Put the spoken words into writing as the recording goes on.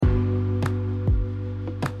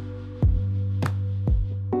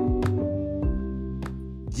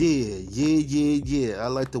Yeah. I'd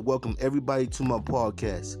like to welcome everybody to my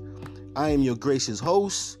podcast. I am your gracious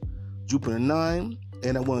host, Jupiter 9,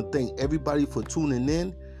 and I want to thank everybody for tuning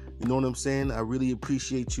in. You know what I'm saying? I really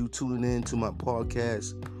appreciate you tuning in to my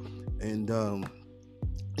podcast. And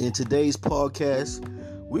in today's podcast,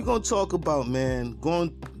 we're going to talk about,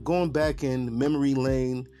 going back in memory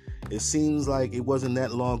lane. It seems like it wasn't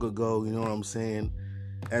that long ago, you know what I'm saying,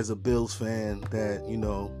 as a Bills fan that,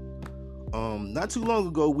 not too long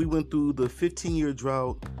ago, we went through the 15-year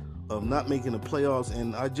drought of not making the playoffs,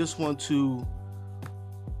 and I just want to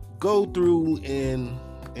go through and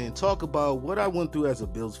talk about what I went through as a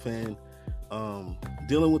Bills fan,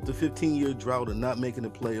 dealing with the 15-year drought and not making the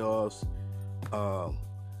playoffs.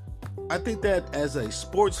 I think that as a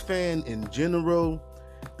sports fan in general,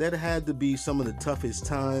 that had to be some of the toughest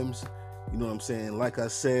times. You know what I'm saying? Like I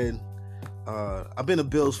said, I've been a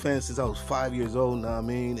Bills fan since I was 5 years old now,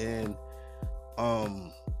 and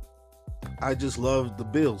I just love the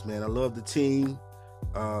Bills, man. I love the team.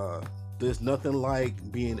 There's nothing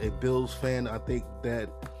like being a Bills fan. I think that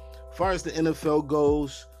as far as the NFL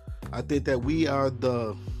goes, I think that we are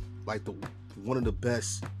one of the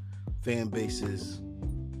best fan bases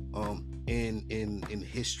in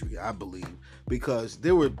history, I believe, because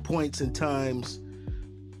there were points and times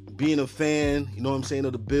being a fan, you know what I'm saying,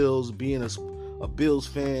 of the Bills, being a Bills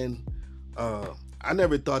fan, I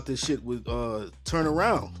never thought this shit would turn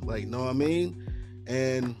around, like, you know what I mean?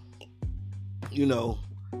 And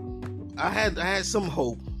I had some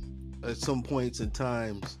hope at some points and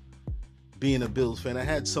times being a Bills fan. I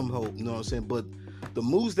had some hope, you know what I'm saying? But the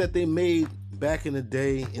moves that they made back in the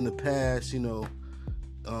day, in the past,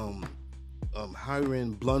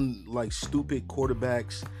 hiring blunt, stupid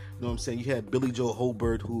quarterbacks, you know what I'm saying? You had Billy Joe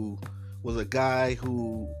Hobart, who was a guy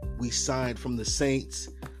who we signed from the Saints.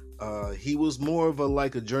 He was more of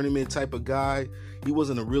a journeyman type of guy. He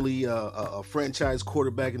wasn't a franchise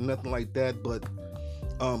quarterback and nothing like that. But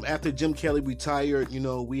after Jim Kelly retired,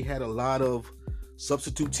 we had a lot of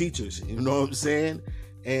substitute teachers. You know what I'm saying?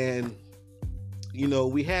 And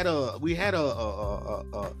we had a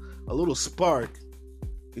little spark.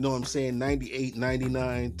 You know what I'm saying? 98,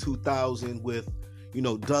 99, 2000 with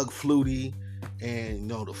Doug Flutie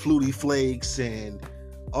and the Flutie Flakes and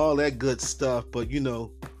all that good stuff. But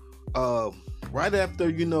right after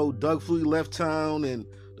Doug Flutie left town and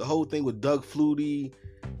the whole thing with Doug Flutie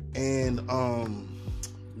and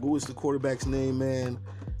what was the quarterback's name, man?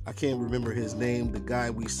 I can't remember his name. The guy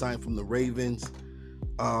we signed from the Ravens.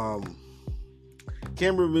 Can't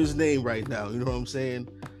remember his name right now. You know what I'm saying?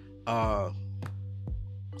 That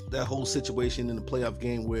whole situation in the playoff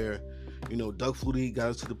game where Doug Flutie got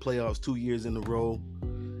us to the playoffs 2 years in a row,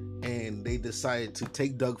 and they decided to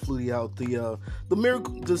take Doug Flutie out the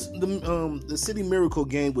miracle, the City Miracle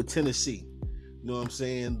game with Tennessee. You know what I'm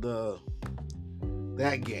saying?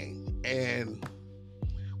 That game. And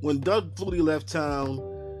when Doug Flutie left town,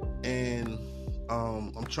 and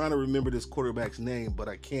I'm trying to remember this quarterback's name, but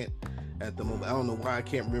I can't at the moment. I don't know why I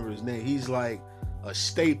can't remember his name. He's like a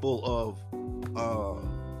staple of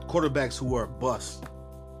quarterbacks who are bust.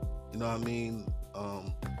 You know what I mean?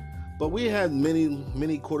 But we had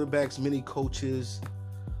many quarterbacks, many coaches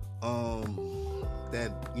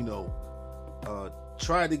that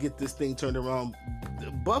tried to get this thing turned around.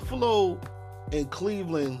 Buffalo and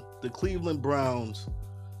Cleveland, the Cleveland Browns,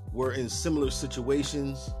 were in similar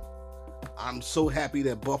situations. I'm so happy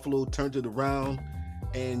that Buffalo turned it around,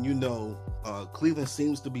 and Cleveland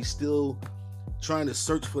seems to be still trying to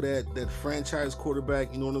search for that franchise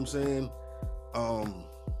quarterback. You know what I'm saying?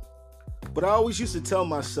 But I always used to tell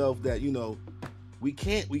myself that we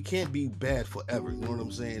can't be bad forever. You know what I'm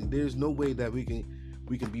saying? There's no way that we can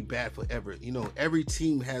be bad forever. Every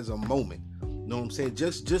team has a moment. You know what I'm saying?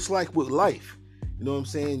 Just like with life. You know what I'm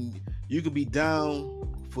saying? You could be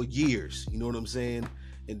down for years. You know what I'm saying?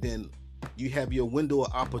 And then you have your window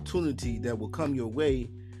of opportunity that will come your way,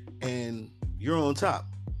 and you're on top.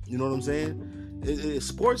 You know what I'm saying?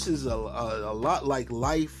 Sports is a lot like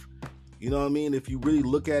life. You know what I mean? If you really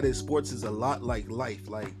look at it, sports is a lot like life.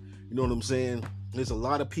 Like, you know what I'm saying? There's a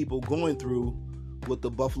lot of people going through what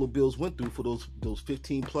the Buffalo Bills went through for those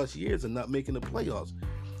 15 plus years and not making the playoffs.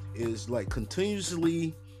 Is like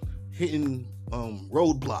continuously hitting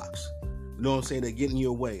roadblocks. You know what I'm saying? That get in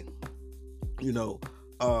your way.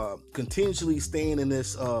 Continuously staying in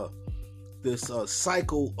this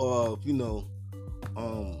cycle of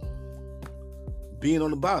being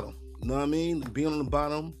on the bottom. You know what I mean? Being on the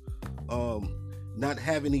bottom. Not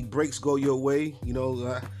having any breaks go your way.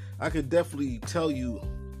 I could definitely tell you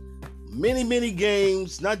many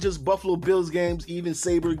games, not just Buffalo Bills games, even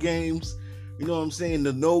Sabre games. You know what I'm saying?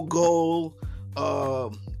 The no goal,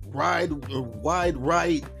 wide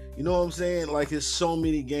right. You know what I'm saying? Like, there's so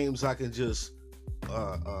many games I can just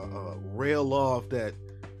rail off that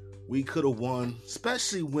we could have won,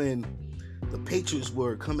 especially when the Patriots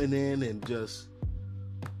were coming in and just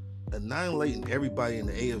annihilating everybody in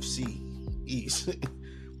the AFC East.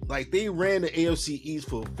 Like, they ran the AFC East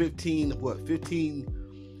for 15,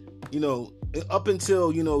 you know, up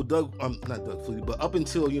until, you know, not Doug Flutie, but up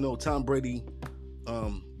until, you know, Tom Brady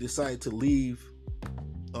decided to leave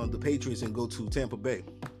the Patriots and go to Tampa Bay.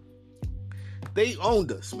 They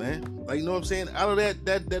owned us, man. Like, you know what I'm saying? Out of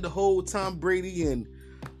that whole Tom Brady and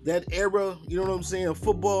that era, you know what I'm saying,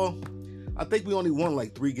 football, I think we only won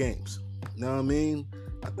like 3 games. You know what I mean?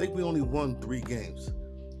 I think we only won 3 games.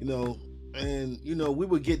 You know, and, you know, we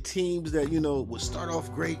would get teams that, you know, would start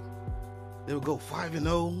off great. They would go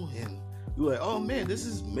 5-0, and we were like, oh man, this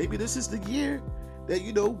is the year that,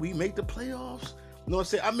 you know, we make the playoffs. You know what I'm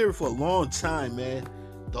saying? I remember for a long time, man,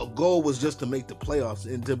 the goal was just to make the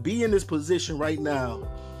playoffs, and to be in this position right now,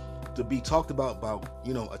 to be talked about,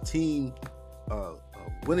 you know, a team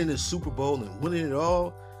winning the Super Bowl and winning it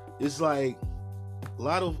all. It's like a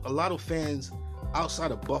lot of fans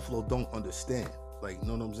outside of Buffalo don't understand. Like, you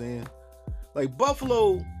know what I'm saying? Like,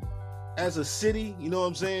 Buffalo as a city, you know what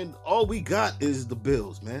I'm saying? All we got is the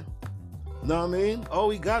Bills, man. You know what I mean? All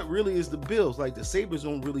we got really is the Bills. Like, the Sabres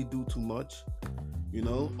don't really do too much. You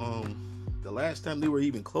know, the last time they were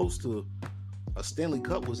even close to a Stanley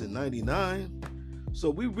Cup was in '99. So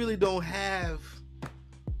we really don't have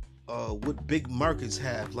what big markets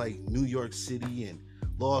have, like New York City and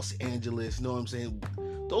Los Angeles. You know what I'm saying?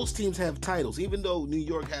 Those teams have titles, even though the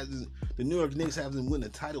New York Knicks haven't won a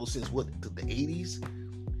title since the 80s.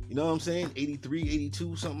 You know what I'm saying? 83,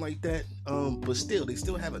 82, something like that. But still, they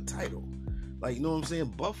still have a title. Like, you know what I'm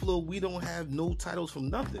saying? Buffalo, we don't have no titles from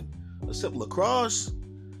nothing except lacrosse.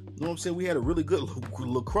 You know what I'm saying? We had a really good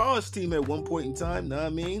lacrosse team at one point in time. Know what I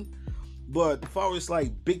mean? But as far as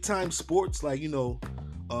like big time sports, like, you know,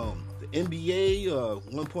 the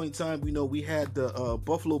NBA, one point in time, you know, we had the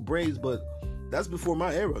Buffalo Braves, but that's before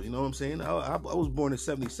my era. You know what I'm saying? I was born in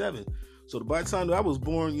 '77, so by the time that I was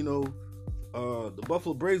born, you know, the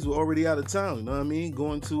Buffalo Braves were already out of town. You know what I mean?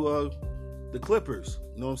 Going to the Clippers.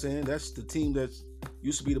 You know what I'm saying? That's the team that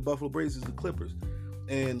used to be the Buffalo Braves, is the Clippers.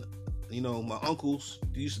 And, you know, my uncles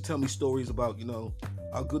used to tell me stories about, you know,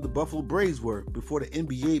 how good the Buffalo Braves were before the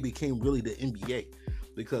NBA became really the NBA.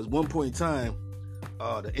 Because one point in time,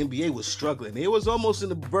 the NBA was struggling. It was almost in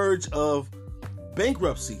the verge of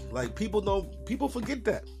bankruptcy. Like, people forget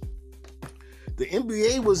that. The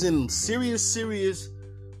NBA was in serious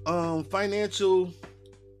financial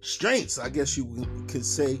straits, I guess you could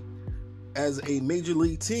say, as a major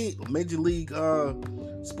league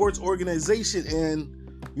sports organization. And,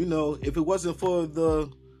 you know, if it wasn't for the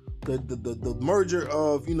merger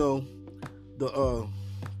of, you know,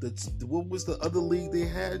 what was the other league they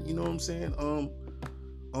had? You know what I'm saying?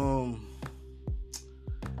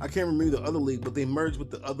 I can't remember the other league, but they merged with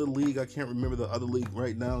the other league. I can't remember the other league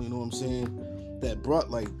right now. You know what I'm saying? That brought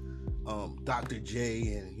like Dr.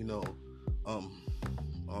 J and, you know,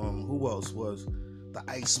 who else was the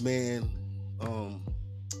Iceman?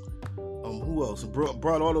 Who else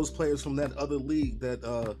brought all those players from that other league?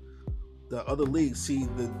 The other league. See,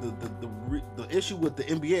 the issue with the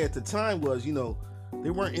NBA at the time was, you know, they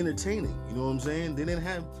weren't entertaining. You know what I'm saying? They didn't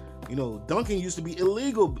have, you know, dunking used to be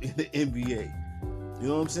illegal in the NBA. You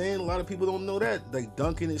know what I'm saying? A lot of people don't know that. Like,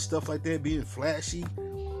 dunking and stuff like that, being flashy,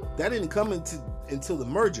 that didn't come until the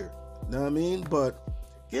merger. You know what I mean? But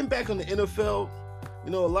getting back on the NFL, you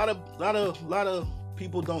know, a lot of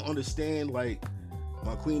people don't understand. Like,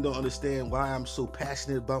 my queen don't understand why I'm so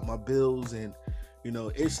passionate about my Bills, and, you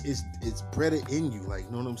know, it's bred in you. Like,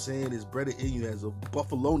 you know what I'm saying? It's bred in you as a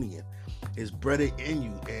Buffalonian. It's bred in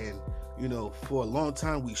you, and, you know, for a long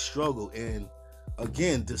time we struggled, and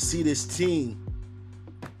again, to see this team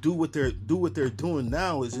do what they're doing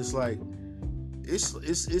now is just like,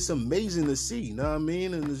 it's amazing to see. You know what I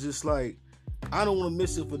mean? And it's just like, I don't want to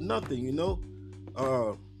miss it for nothing, you know.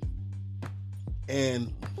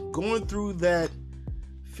 And going through that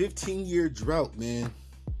 15-year drought, man.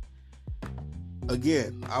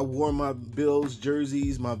 Again, I wore my Bills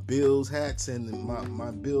jerseys, my Bills hats, and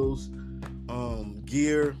my Bills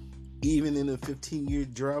gear, even in a 15-year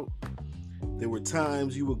drought. There were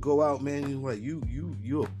times you would go out, man, and you're like, you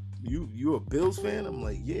a Bills fan? I'm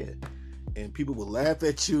like, yeah. And people would laugh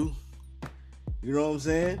at you. You know what I'm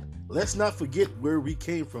saying? Let's not forget where we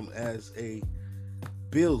came from as a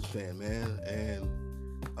Bills fan, man. And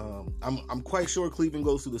I'm quite sure Cleveland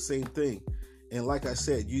goes through the same thing. And like I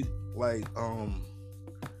said,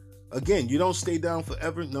 again, you don't stay down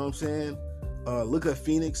forever. You know what I'm saying? Look at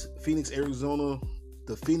Phoenix, Arizona,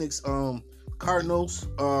 the Phoenix Cardinals.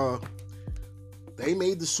 They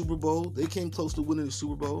made the Super Bowl. They came close to winning the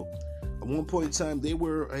Super Bowl. At one point in time, they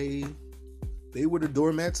were the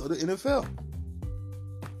doormats of the NFL.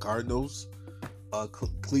 Cardinals,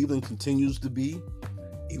 Cleveland continues to be,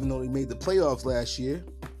 even though they made the playoffs last year.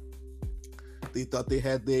 They thought they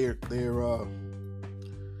had their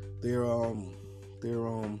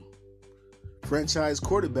franchise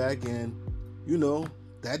quarterback, and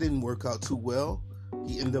that didn't work out too well.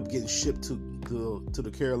 He ended up getting shipped to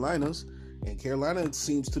the Carolinas, and Carolina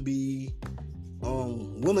seems to be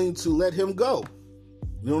willing to let him go.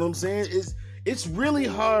 You know what I'm saying? It's really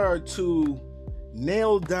hard to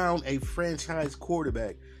nail down a franchise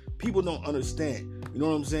quarterback. People don't understand. You know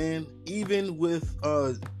what I'm saying? Even with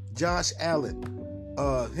Josh Allen,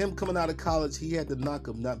 him coming out of college, he had the knock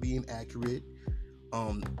of not being accurate,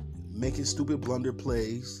 making stupid blunder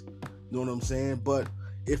plays. You know what I'm saying? But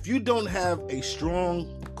if you don't have a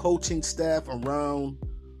strong coaching staff around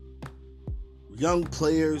young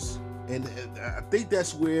players, and I think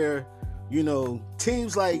that's where,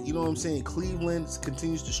 teams like, Cleveland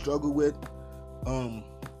continues to struggle with,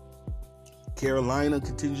 Carolina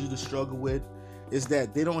continues to struggle with, is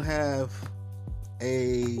that they don't have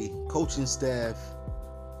a coaching staff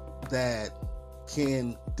that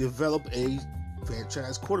can develop a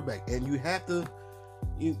franchise quarterback. And you have to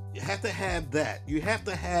have that. You have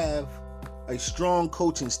to have a strong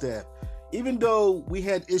coaching staff. Even though we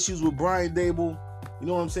had issues with Brian Dable, you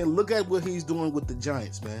know what I'm saying? Look at what he's doing with the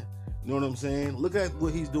Giants, man. You know what I'm saying? Look at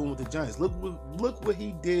what he's doing with the Giants. Look what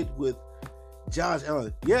he did with Josh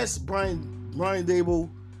Allen. Yes, Brian Dable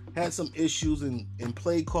had some issues in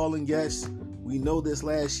play calling. Yes, we know this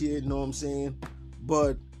last year, you know what I'm saying?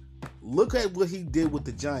 But look at what he did with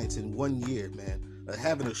the Giants in 1 year, man.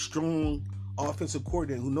 Having a strong offensive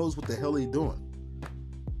coordinator who knows what the hell he's doing.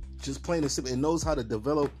 Just plain and simple, and knows how to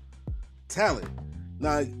develop talent.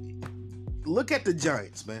 Now, look at the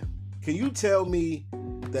Giants, man. Can you tell me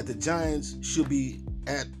that the Giants should be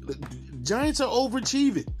the Giants are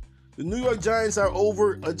overachieving. The New York Giants are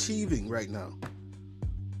overachieving right now.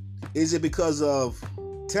 Is it because of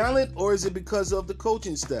talent, or is it because of the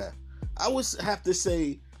coaching staff? I would have to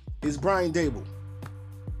say it's Brian Dable.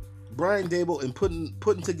 Brian Dable and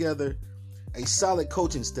putting together a solid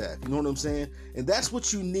coaching staff. You know what I'm saying? And that's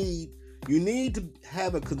what you need. You need to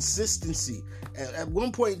have a consistency. At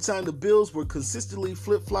one point in time, the Bills were consistently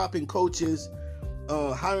flip-flopping coaches,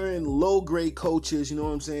 hiring low-grade coaches. You know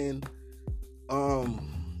what I'm saying?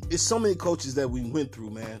 It's so many coaches that we went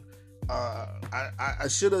through, man. I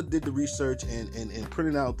should have did the research and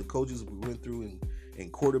printed out the coaches we went through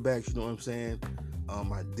and quarterbacks. You know what I'm saying?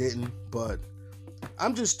 I didn't, but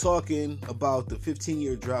I'm just talking about the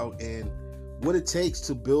 15-year drought and what it takes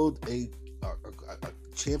to build a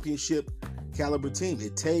championship caliber team.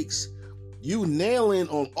 It takes you nailing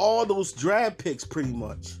on all those draft picks pretty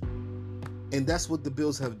much. And that's what the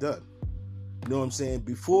Bills have done. You know what I'm saying?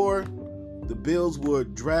 Before, the Bills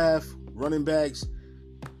would draft running backs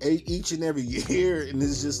each and every year, and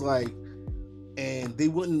it's just like, and they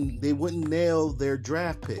wouldn't nail their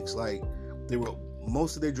draft picks. Like,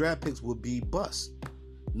 most of their draft picks would be bust.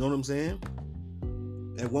 You know what I'm saying?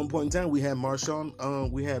 At one point in time, we had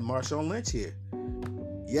Marshawn Lynch here.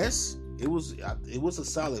 Yes, it was a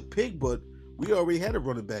solid pick, but we already had a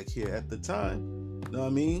running back here at the time. You know what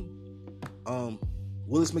I mean?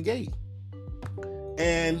 Willis McGahee.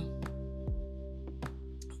 And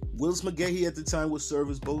Willis McGahee at the time was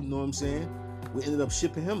serviceable, you know what I'm saying? We ended up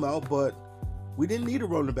shipping him out, but we didn't need a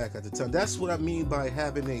running back at the time. That's what I mean by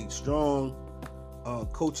having a strong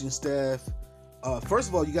coaching staff. First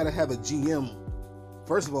of all, you got to have a GM.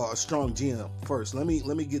 First of all, a strong GM first. Let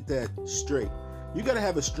me get that straight. You got to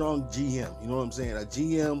have a strong GM. You know what I'm saying? A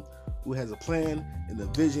GM who has a plan and a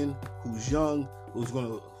vision, who's young, who's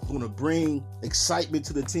gonna bring excitement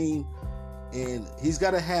to the team, and he's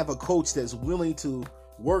got to have a coach that's willing to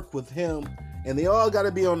work with him, and they all got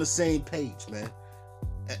to be on the same page, man.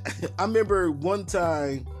 I remember one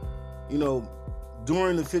time,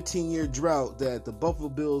 during the 15-year drought, that the Buffalo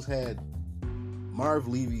Bills had Marv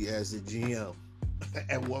Levy as the GM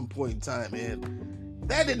at one point in time, and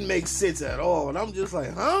that didn't make sense at all. And I'm just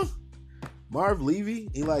like, huh? Marv Levy?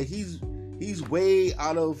 He's way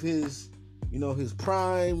out of his, his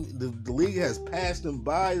prime. The league has passed him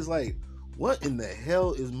by. It's like, what in the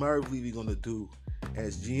hell is Marv Levy gonna do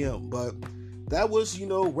as GM? But that was,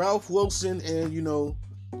 Ralph Wilson, and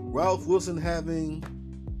Ralph Wilson having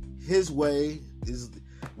his way.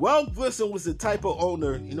 Ralph Wilson was the type of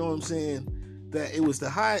owner, you know what I'm saying, that it was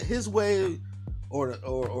his way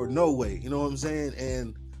or no way, you know what I'm saying?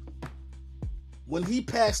 And when he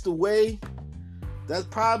passed away, that's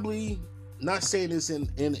probably not saying this in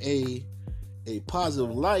a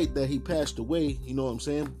positive light that he passed away, you know what I'm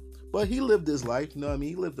saying? But he lived his life, you know what I mean?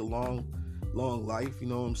 He lived a long life, you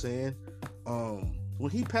know what I'm saying? When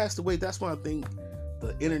he passed away, that's when I think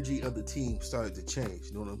the energy of the team started to change,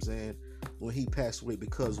 you know what I'm saying? When he passed away,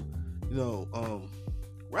 because, you know,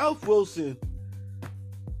 Ralph Wilson,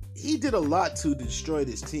 he did a lot to destroy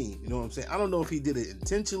this team, you know what I'm saying? I don't know if he did it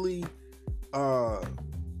intentionally. I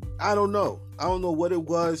don't know. I don't know what it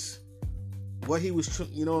was, what he was,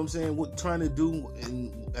 you know what I'm saying, what trying to do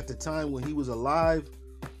at the time when he was alive.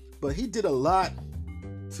 But he did a lot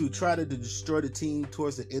to try to destroy the team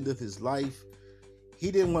towards the end of his life.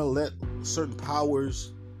 He didn't want to let certain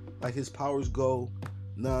powers, like his powers, go,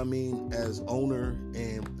 you know what I mean, as owner.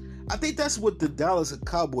 And I think that's what the Dallas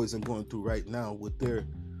Cowboys are going through right now with their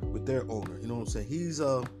owner. You know what I'm saying? He's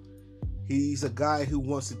a guy who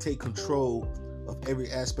wants to take control of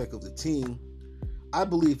every aspect of the team. I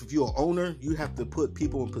believe if you're an owner, you have to put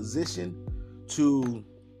people in position to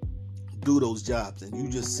do those jobs, and you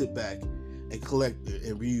just sit back and collect the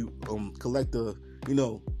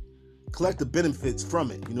benefits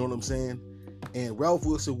from it. You know what I'm saying? And Ralph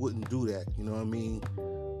Wilson wouldn't do that. You know what I mean?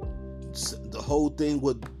 The whole thing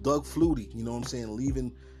with Doug Flutie, you know what I'm saying,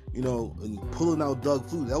 leaving, you know, and pulling out Doug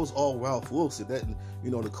Flutie, that was all Ralph Wilson. That,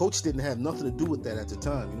 you know, the coach didn't have nothing to do with that at the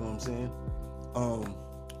time. You know what I'm saying?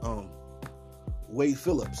 Wade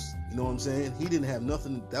Phillips, you know what I'm saying? He didn't have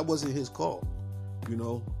nothing. That wasn't his call. You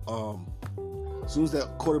know, as soon as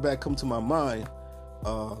that quarterback come to my mind,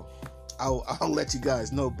 I'll let you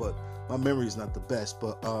guys know. But my memory is not the best.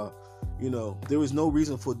 But you know, there was no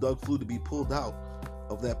reason for Doug Flutie to be pulled out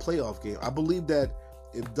of that playoff game. I believe that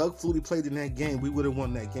if Doug Flutie played in that game, we would have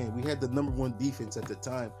won that game. We had the number one defense at the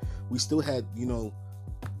time. We still had, you know,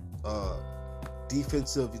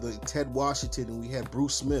 defensive, like Ted Washington, and we had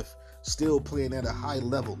Bruce Smith still playing at a high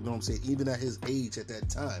level. You know what I'm saying? Even at his age at that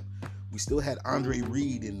time, we still had Andre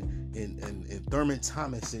Reed and Thurman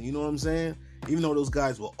Thomas, and you know what I'm saying? Even though those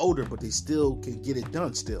guys were older, but they still can get it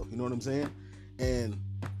done still. You know what I'm saying? And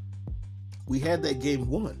we had that game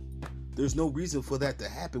won. There's no reason for that to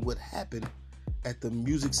happen. What happened at the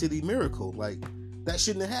Music City Miracle, like, that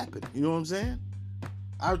shouldn't have happened. You know what I'm saying?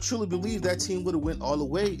 I truly believe that team would have went all the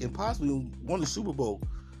way and possibly won the Super Bowl,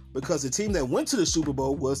 because the team that went to the Super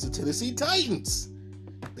Bowl was the Tennessee Titans.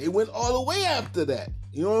 They went all the way after that.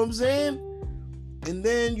 You know what I'm saying? And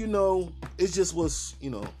then, you know, it just was, you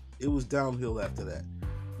know, it was downhill after that.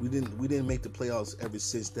 We didn't make the playoffs ever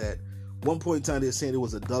since that. One point in time, they were saying it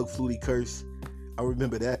was a Doug Flutie curse. I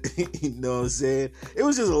remember that. You know what I'm saying? It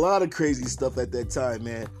was just a lot of crazy stuff at that time,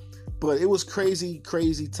 man. But it was crazy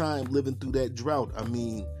time living through that drought. I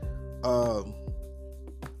mean, I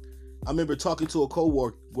remember talking to a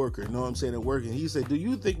co-worker, you know what I'm saying, at work, and he said, do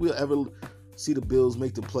you think we'll ever see the Bills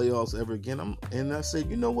make the playoffs ever again? And I said,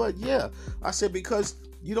 you know what? Yeah. I said, because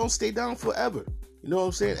you don't stay down forever. You know what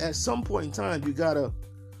I'm saying? At some point in time, you gotta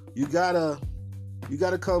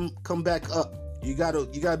come back up. You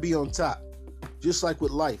gotta be on top. Just like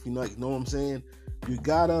with life, you know what I'm saying? You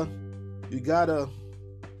gotta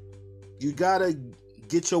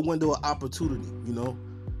get your window of opportunity, you know?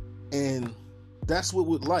 And that's what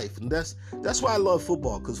with life. And that's why I love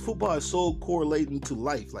football, because football is so correlating to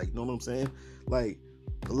life. Like, you know what I'm saying? Like,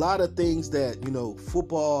 a lot of things that, you know,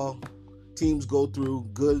 football teams go through,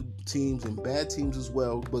 good teams and bad teams as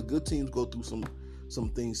well, but good teams go through some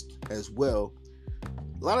things as well.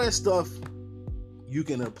 A lot of that stuff you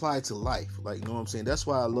can apply to life. Like, you know what I'm saying? That's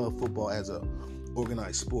why I love football as a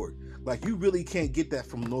organized sport. Like, you really can't get that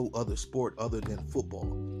from no other sport other than football.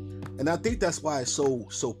 And I think that's why it's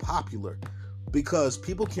so popular, because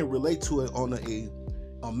people can relate to it on a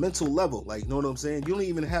mental level. Like, you know what I'm saying? You don't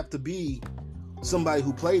even have to be somebody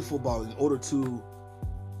who played football in order to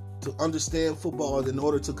understand football, in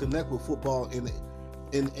order to connect with football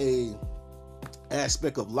in a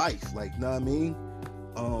aspect of life. Like, you know what I mean?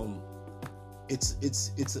 It's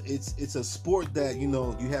a sport that, you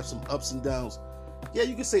know, you have some ups and downs. Yeah,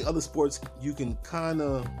 you can say other sports you can kind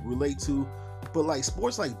of relate to, but like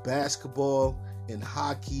sports like basketball and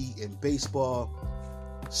hockey and baseball,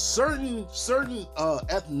 certain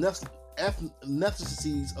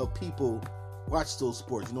ethnicities of people watch those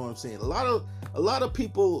sports. You know what I'm saying? A lot of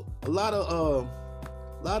people, a lot of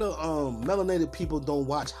melanated people don't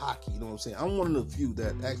watch hockey. You know what I'm saying? I'm one of the few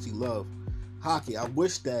that actually love hockey. I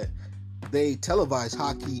wish that they televise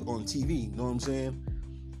hockey on TV. You know what I'm saying?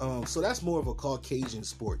 So that's more of a Caucasian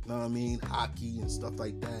sport. You know what I mean? Hockey and stuff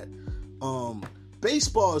like that.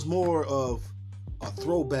 Baseball is more of a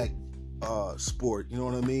throwback sport. You know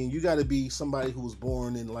what I mean? You got to be somebody who was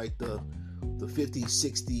born in like the the 50s,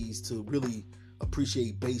 60s to really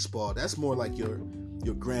appreciate baseball. That's more like your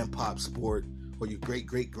grandpop sport or your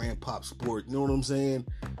great-great-grandpop sport. You know what I'm saying?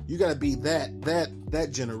 You got to be that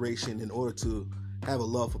generation in order to have a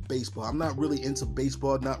love for baseball. I'm not really into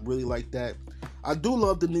baseball, not really like that. I do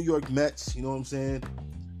love the New York Mets, you know what I'm saying?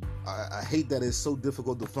 I hate that it's so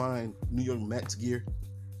difficult to find New York Mets gear.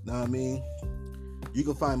 Know what I mean? You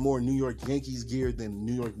can find more New York Yankees gear than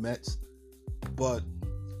New York Mets. But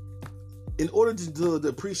in order to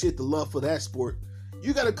appreciate the love for that sport,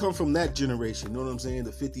 you got to come from that generation. You know what I'm saying?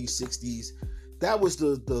 The 50s, 60s. That was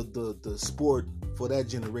the sport for that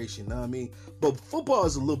generation. Know what I mean? But football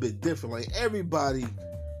is a little bit different. Like, everybody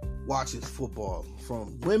watches football,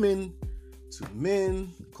 from women to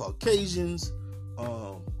men, Caucasians,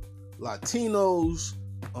 Latinos,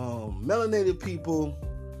 melanated people.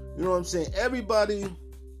 You know what I'm saying? Everybody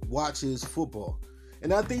watches football.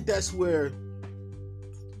 And I think that's where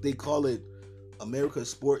they call it America's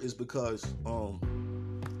sport, is because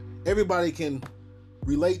everybody can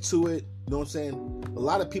relate to it. You know what I'm saying? A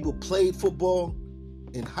lot of people played football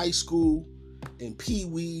in high school, in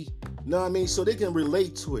pee-wee. You know what I mean? So they can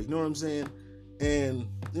relate to it. You know what I'm saying? And,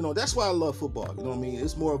 you know, that's why I love football. You know what I mean?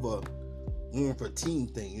 It's more of a team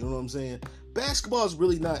thing. You know what I'm saying? Basketball is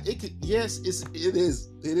really not. It's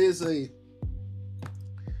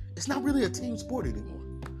not really a team sport anymore.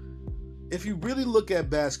 If you really look at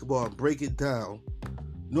basketball and break it down,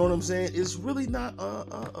 you know what I'm saying? It's really not.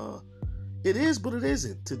 It is, but it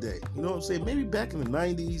isn't today. You know what I'm saying? Maybe back in the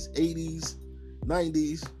 90s, 80s,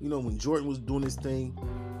 90s. You know, when Jordan was doing his thing.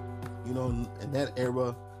 You know, in that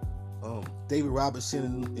era. David Robinson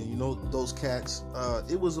and you know, those cats,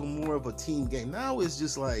 it was more of a team game. Now it's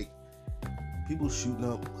just like people shooting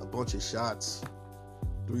up a bunch of shots,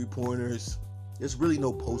 3-pointers. There's really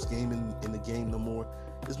no post game in the game no more.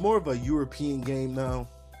 It's more of a European game now.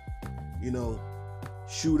 You know,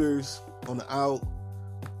 shooters on the out.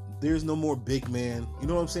 There's no more big man. You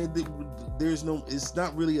know what I'm saying? It's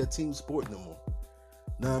not really a team sport no more.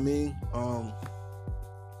 Know what I mean?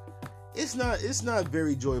 It's not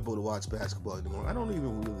very enjoyable to watch basketball anymore. I don't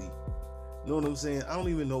even really, you know what I'm saying? I don't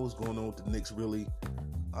even know what's going on with the Knicks, really.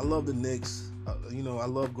 I love the Knicks. You know, I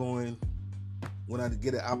love going when I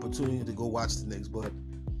get an opportunity to go watch the Knicks, but,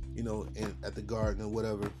 you know, at the Garden or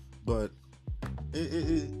whatever. But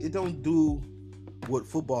it don't do what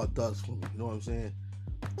football does for me. You know what I'm saying?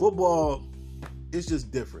 Football, it's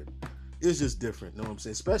just different. It's just different. You know what I'm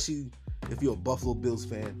saying? Especially if you're a Buffalo Bills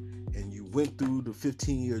fan and you went through the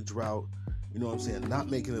 15-year drought, you know what I'm saying, not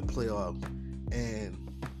making the playoffs, and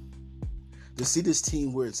to see this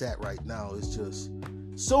team where it's at right now is just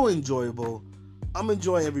so enjoyable. I'm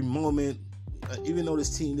enjoying every moment, even though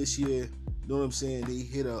this team this year, you know what I'm saying, they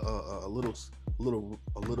hit a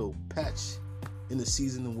little patch in the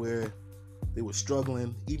season where they were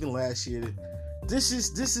struggling. Even last year, this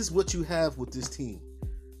is what you have with this team.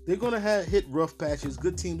 They're gonna hit rough patches.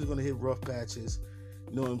 Good teams are gonna hit rough patches.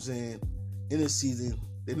 You know what I'm saying? In this season,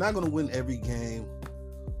 they're not going to win every game.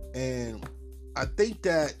 And I think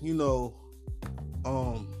that, you know,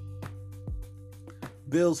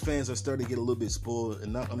 Bills fans are starting to get a little bit spoiled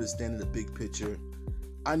and not understanding the big picture.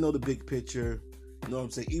 I know the big picture. You know what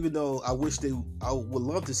I'm saying? Even though I would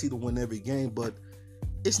love to see them win every game, but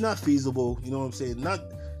it's not feasible. You know what I'm saying? Not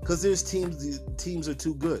because there's teams are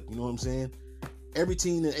too good. You know what I'm saying? Every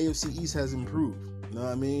team in the AFC East has improved. You know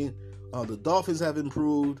what I mean? The Dolphins have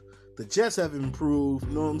improved. The Jets have improved.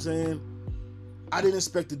 You know what I'm saying? I didn't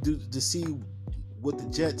expect to see what the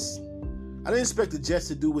Jets. I didn't expect the Jets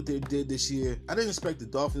to do what they did this year. I didn't expect the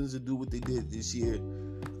Dolphins to do what they did this year.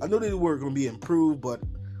 I know they were going to be improved, but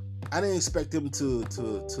I didn't expect them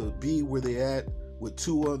to be where they at with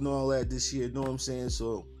Tua and all that this year. You know what I'm saying?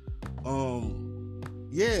 So,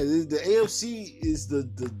 yeah, the AFC is the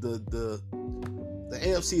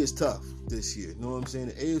AFC is tough this year. You know what I'm saying?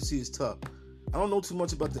 The AFC is tough. I don't know too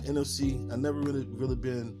much about the NFC. I never really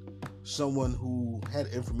been someone who had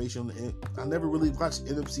information on the. I never really watched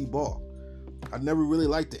NFC ball. I never really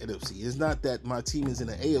liked the NFC. It's not that my team is in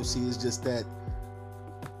the AFC. It's just that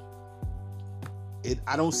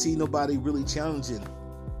I don't see nobody really challenging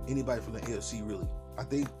anybody from the AFC. Really, I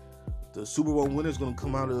think the Super Bowl winner is going to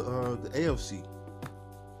come out of the AFC.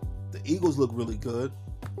 The Eagles look really good.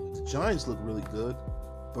 The Giants look really good,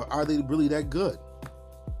 but are they really that good?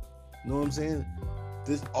 You know what I'm saying?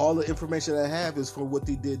 All the information I have is for what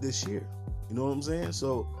they did this year. You know what I'm saying?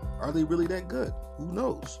 So, are they really that good? Who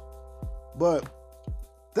knows? But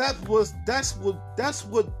that's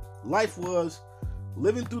what life was,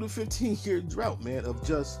 living through the 15-year drought, man, of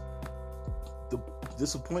just the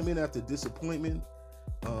disappointment after disappointment,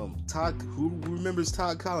 Who remembers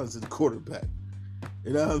Todd Collins as the quarterback?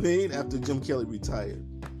 You know what I mean? After Jim Kelly retired.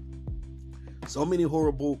 So many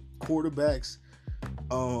horrible quarterbacks.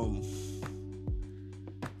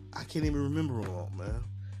 I can't even remember them all, man.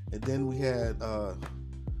 And then we had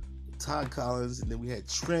Todd Collins, and then we had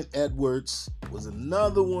Trent Edwards was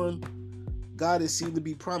another one. Guy that seemed to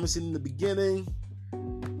be promising in the beginning.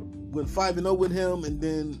 Went 5-0 with him, and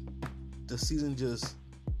then the season just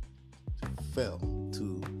fell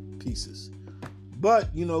to pieces.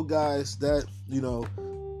 But guys, that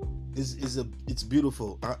it's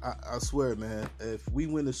beautiful. I swear, man. If we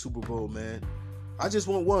win the Super Bowl, man, I just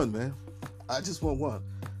want one, man. I just want one.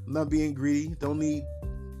 I'm not being greedy. Don't need.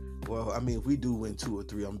 Well, I mean, if we do win 2 or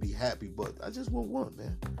 3, I'm gonna be happy. But I just want one,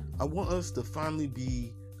 man. I want us to finally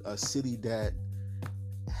be a city that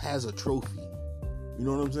has a trophy. You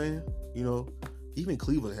know what I'm saying? Even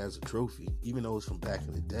Cleveland has a trophy, even though it's from back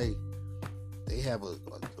in the day. They have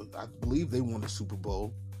I believe they won a Super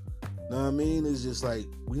Bowl. Know what I mean? It's just like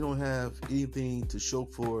we don't have anything to show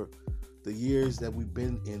for the years that we've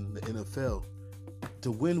been in the NFL.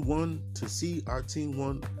 To win one, to see our team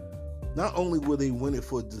won, not only will they win it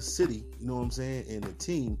for the city, you know what I'm saying, and the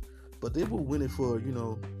team, but they will win it for,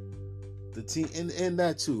 the team, and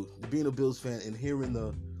that too. Being a Bills fan and hearing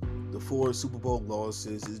the 4 Super Bowl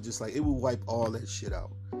losses is just like, it will wipe all that shit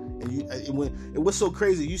out. And what's so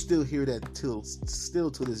crazy, you still hear that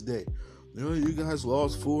still to this day. You guys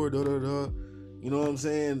lost 4, You know what I'm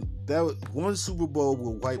saying? That one Super Bowl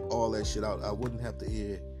will wipe all that shit out. I wouldn't have to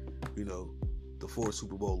hear, the 4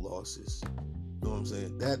 Super Bowl losses. You know what I'm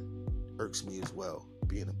saying? That irks me as well,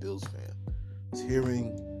 being a Bills fan. It's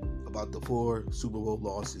hearing about the 4 Super Bowl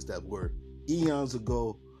losses that were eons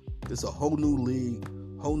ago. It's a whole new league,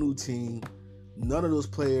 whole new team. None of those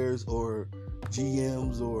players or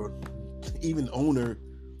GMs or even owner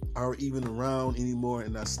are even around anymore,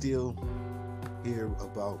 and I still hear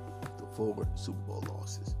about the 4 Super Bowl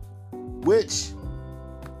losses. Which,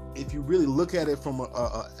 if you really look at it from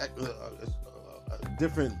a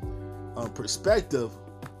different perspective,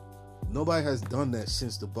 nobody has done that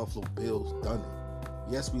since the Buffalo Bills done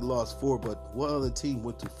it. Yes, we lost 4, but what other team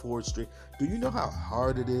went to 4 straight? Do you know how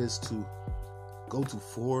hard it is to go to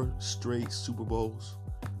 4 straight Super Bowls?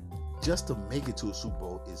 Just to make it to a Super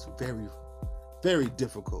Bowl is very, very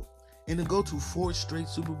difficult. And to go to 4 straight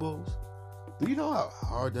Super Bowls, do you know how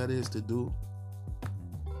hard that is to do?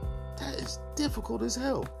 That is difficult as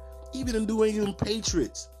hell. Even the New England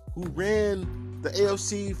Patriots, who ran the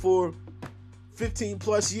AFC for 15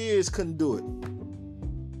 plus years, couldn't do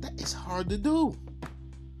it. That is hard to do.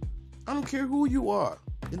 I don't care who you are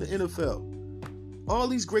in the NFL. All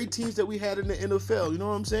these great teams that we had in the NFL, you know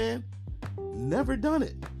what I'm saying? Never done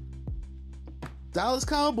it. Dallas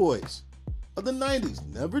Cowboys of the 90s,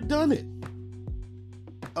 never done it.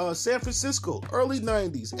 San Francisco, early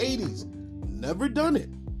 90s, 80s, never done it.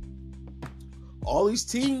 All these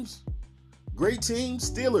teams, great teams,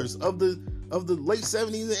 Steelers of the late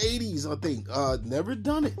 70s and 80s, I think, never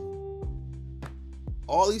done it.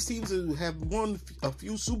 All these teams have won a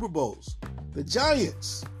few Super Bowls. The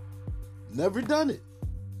Giants, never done it.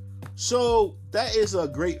 So that is a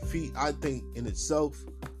great feat, I think, in itself.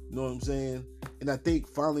 You know what I'm saying? And I think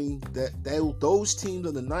finally that those teams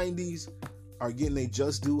of the 90s are getting their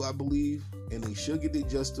just due, I believe. And they should get their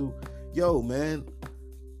just due. Yo, man,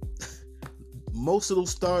 most of those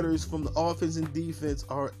starters from the offense and defense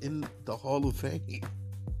are in the Hall of Fame.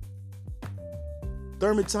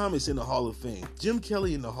 Thurman Thomas in the Hall of Fame. Jim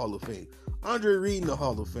Kelly in the Hall of Fame. Andre Reed in the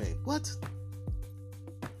Hall of Fame. What?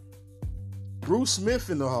 Bruce Smith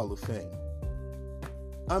in the Hall of Fame.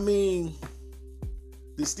 I mean,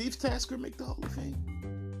 did Steve Tasker make the Hall of Fame?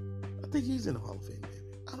 I think he's in the Hall of Fame, maybe.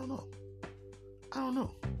 I don't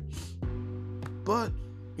know. But,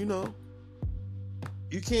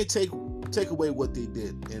 you can't take away what they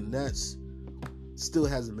did, and that's still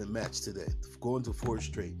hasn't been matched today. Going to 4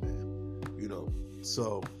 straight, man.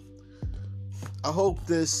 So I hope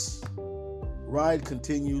this ride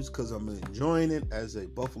continues because I'm enjoying it as a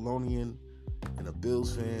Buffalonian and a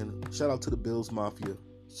Bills fan. Shout out to the Bills Mafia.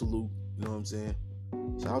 Salute. You know what I'm saying?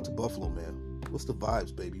 Shout out to Buffalo, man. What's the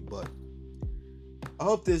vibes, baby? But I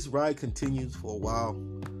hope this ride continues for a while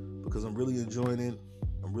because I'm really enjoying it.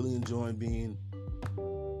 I'm really enjoying being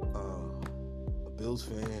a Bills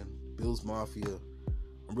fan, Bills Mafia.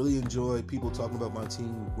 I really enjoy people talking about my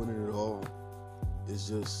team winning it all. It's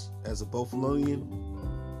just, as a Buffalonian,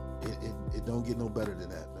 it don't get no better than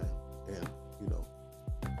that, man. And,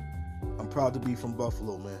 I'm proud to be from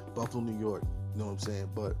Buffalo, man. Buffalo, New York. You know what I'm saying?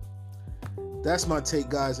 But that's my take,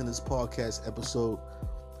 guys, in this podcast episode.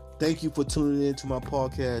 Thank you for tuning in to my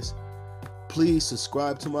podcast. Please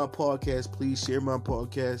subscribe to my podcast. Please share my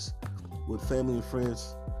podcast with family and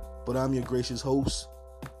friends. But I'm your gracious host,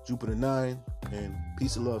 Jupiter 9, and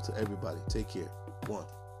peace and love to everybody. Take care. 1.